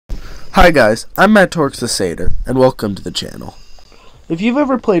Hi guys, I'm Matt Torx the Satyr, and welcome to the channel. If you've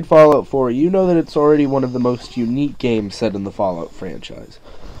ever played Fallout 4, you know that it's already one of the most unique games set in the Fallout franchise.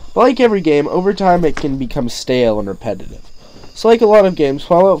 But like every game, over time it can become stale and repetitive. So like a lot of games,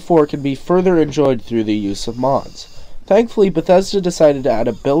 Fallout 4 can be further enjoyed through the use of mods. Thankfully, Bethesda decided to add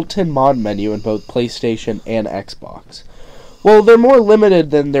a built-in mod menu in both PlayStation and Xbox. While they're more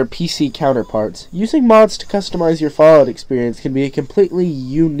limited than their PC counterparts, using mods to customize your Fallout experience can be a completely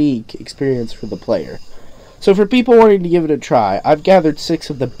unique experience for the player. So for people wanting to give it a try, I've gathered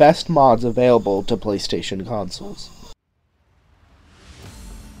 6 of the best mods available to PlayStation consoles.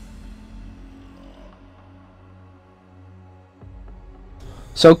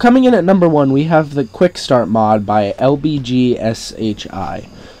 So coming in at number 1, we have the Quick Start mod by LBGSHI.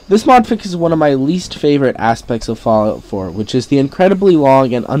 This mod fixes one of my least favorite aspects of Fallout 4, which is the incredibly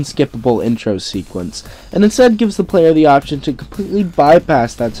long and unskippable intro sequence, and instead gives the player the option to completely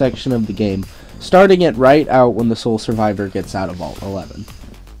bypass that section of the game, starting it right out when the sole survivor gets out of Vault 11.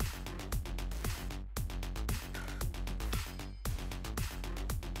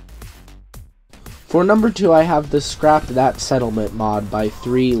 For number 2, I have the Scrap That Settlement mod by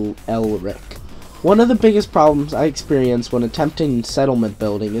 3L Rick. One of the biggest problems I experience when attempting settlement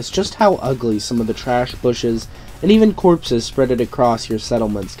building is just how ugly some of the trash, bushes, and even corpses spread across your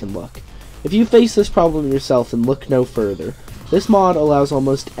settlements can look. If you face this problem yourself and look no further, this mod allows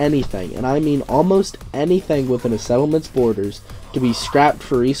almost anything, and I mean almost anything within a settlement's borders, to be scrapped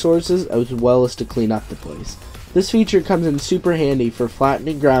for resources as well as to clean up the place. This feature comes in super handy for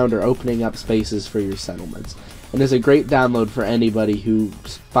flattening ground or opening up spaces for your settlements, and is a great download for anybody who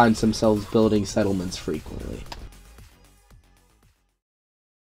finds themselves building settlements frequently.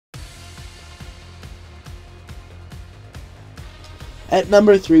 At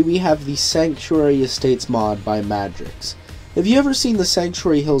number 3, we have the Sanctuary Estates mod by Madrix. Have you ever seen the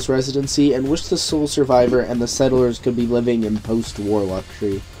Sanctuary Hills Residency and wished the sole survivor and the settlers could be living in post-war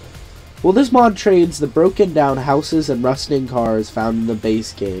luxury? Well, this mod trades the broken down houses and rusting cars found in the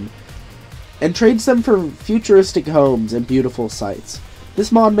base game, and trades them for futuristic homes and beautiful sights.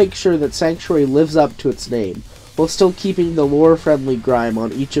 This mod makes sure that Sanctuary lives up to its name, while still keeping the lore-friendly grime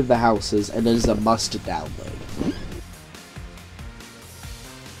on each of the houses, and is a must download.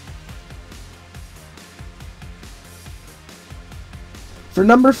 For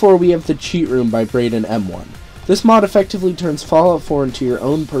number 4, we have the Cheat Room by Braden M1. This mod effectively turns Fallout 4 into your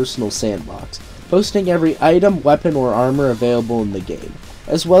own personal sandbox, boasting every item, weapon, or armor available in the game,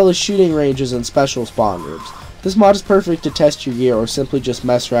 as well as shooting ranges and special spawn rooms. This mod is perfect to test your gear or simply just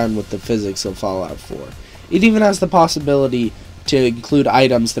mess around with the physics of Fallout 4. It even has the possibility to include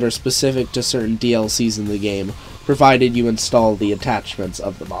items that are specific to certain DLCs in the game, provided you install the attachments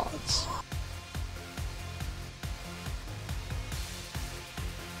of the mods.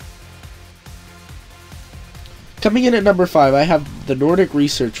 Coming in at number 5, I have the Nordic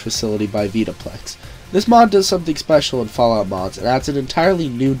Research Facility by Vitaplex. This mod does something special in Fallout mods and adds an entirely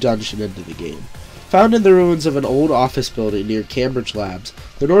new dungeon into the game. Found in the ruins of an old office building near Cambridge Labs,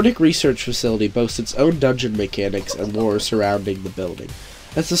 the Nordic Research Facility boasts its own dungeon mechanics and lore surrounding the building.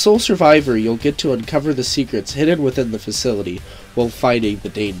 As the sole survivor, you'll get to uncover the secrets hidden within the facility while fighting the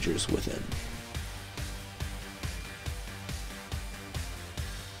dangers within.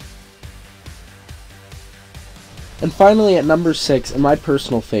 And finally, at number 6, and my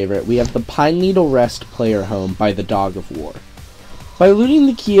personal favorite, we have the Pine Needle Rest Player Home by the Dog of War. By looting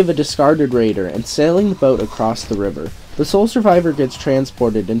the key of a discarded raider and sailing the boat across the river, the sole survivor gets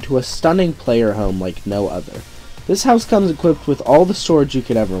transported into a stunning player home like no other. This house comes equipped with all the storage you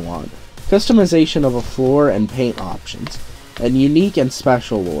could ever want, customization of a floor and paint options, and unique and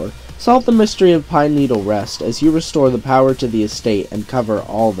special lore. Solve the mystery of Pine Needle Rest as you restore the power to the estate and cover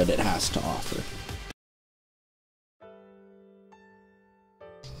all that it has to offer.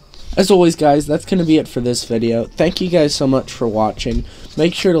 As always guys, that's going to be it for this video. Thank you guys so much for watching.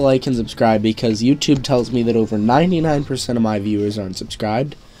 Make sure to like and subscribe because YouTube tells me that over 99% of my viewers aren't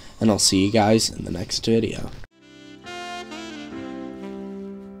subscribed. And I'll see you guys in the next video.